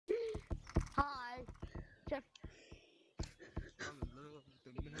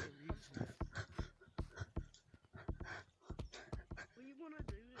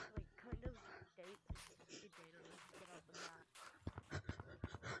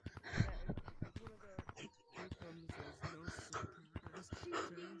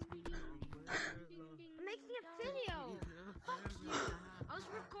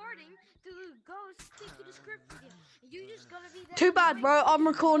Too bad, bro. I'm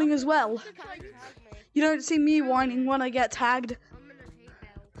recording as well. You don't see me whining when I get tagged.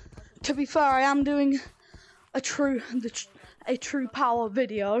 To be fair, I am doing a true power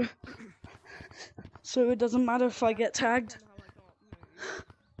video, so it doesn't matter if I get tagged.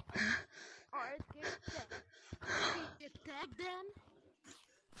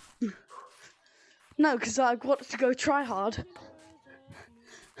 No, because I've got to go try hard.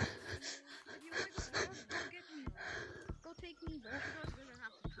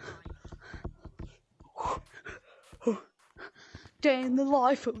 Day in the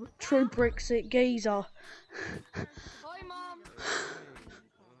life of a true Brexit geezer. Hi, Mom.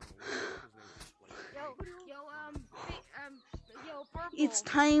 Yo, Purple. It's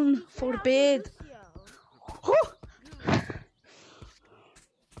time for the bed.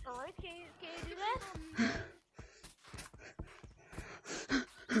 Alright, can you do that?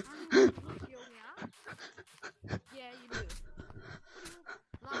 Yeah, you do.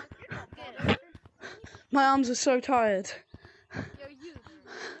 Get it. My arms are so tired. Yo, you.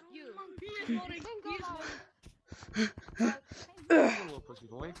 Hello, pussy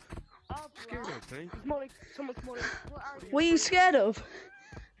boy. Scared of me? Someone's modding. What are you scared of?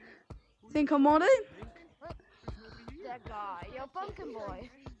 Think I'm modding? That guy. Yo, Pumpkin Boy.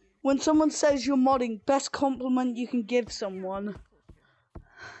 When someone says you're modding, best compliment you can give someone.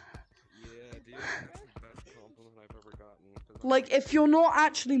 Yeah, dude, that's the best compliment I've ever gotten. Like, if you're not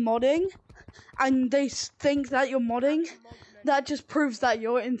actually modding, and they think that you're modding, that just proves that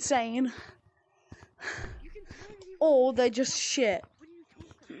you're insane. Or they're just shit.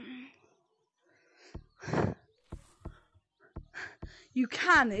 You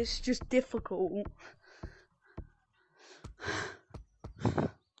can, it's just difficult. Can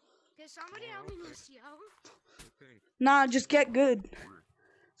somebody help me, Lucio? Nah, just get good.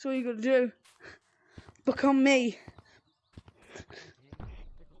 That's all you gotta do. Become me.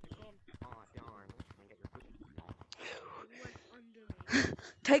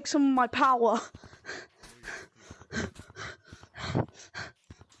 Take some of my power.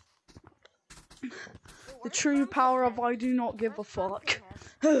 The true power of I do not give a fuck.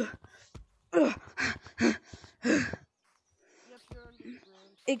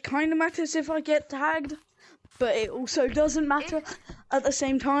 It kind of matters if I get tagged, but it also doesn't matter at the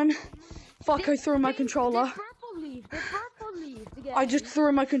same time. Fuck, I threw my controller. I just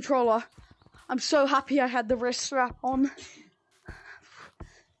threw my controller. I'm so happy I had the wrist strap on.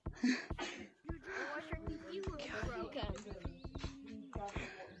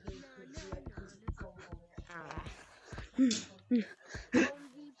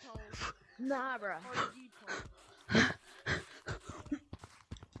 Nah, bro.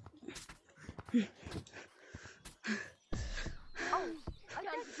 Oh, I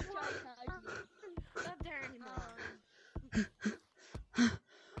got not there anymore.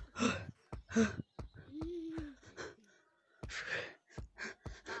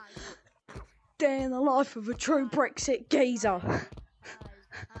 Day in the life of a true Brexit geezer.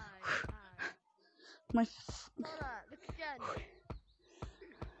 My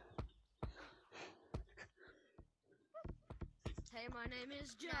Hey, my name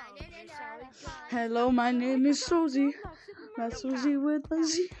is Joe. hello, my name is Susie. That's Susie with a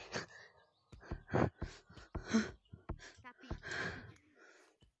Z.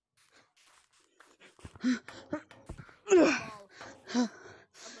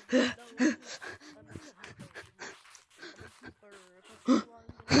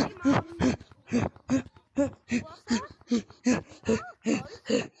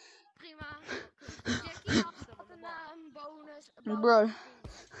 Bro.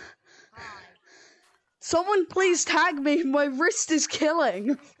 Someone please tag me, my wrist is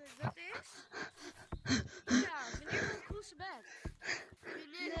killing.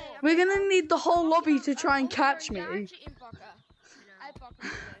 We're gonna need the whole lobby to try and catch me.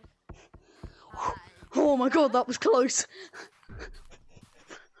 Oh my god, that was close.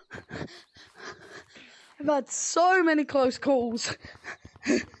 I've had so many close calls.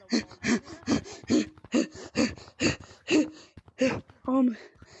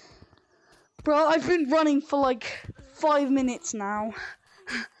 Bro, I've been running for like 5 minutes now.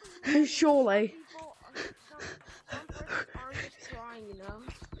 Surely.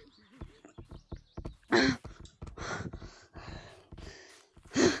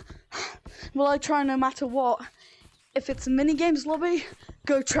 Well, I try no matter what. If it's a mini games lobby,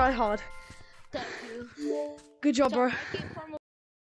 go try hard. Thank you. Good job, bro.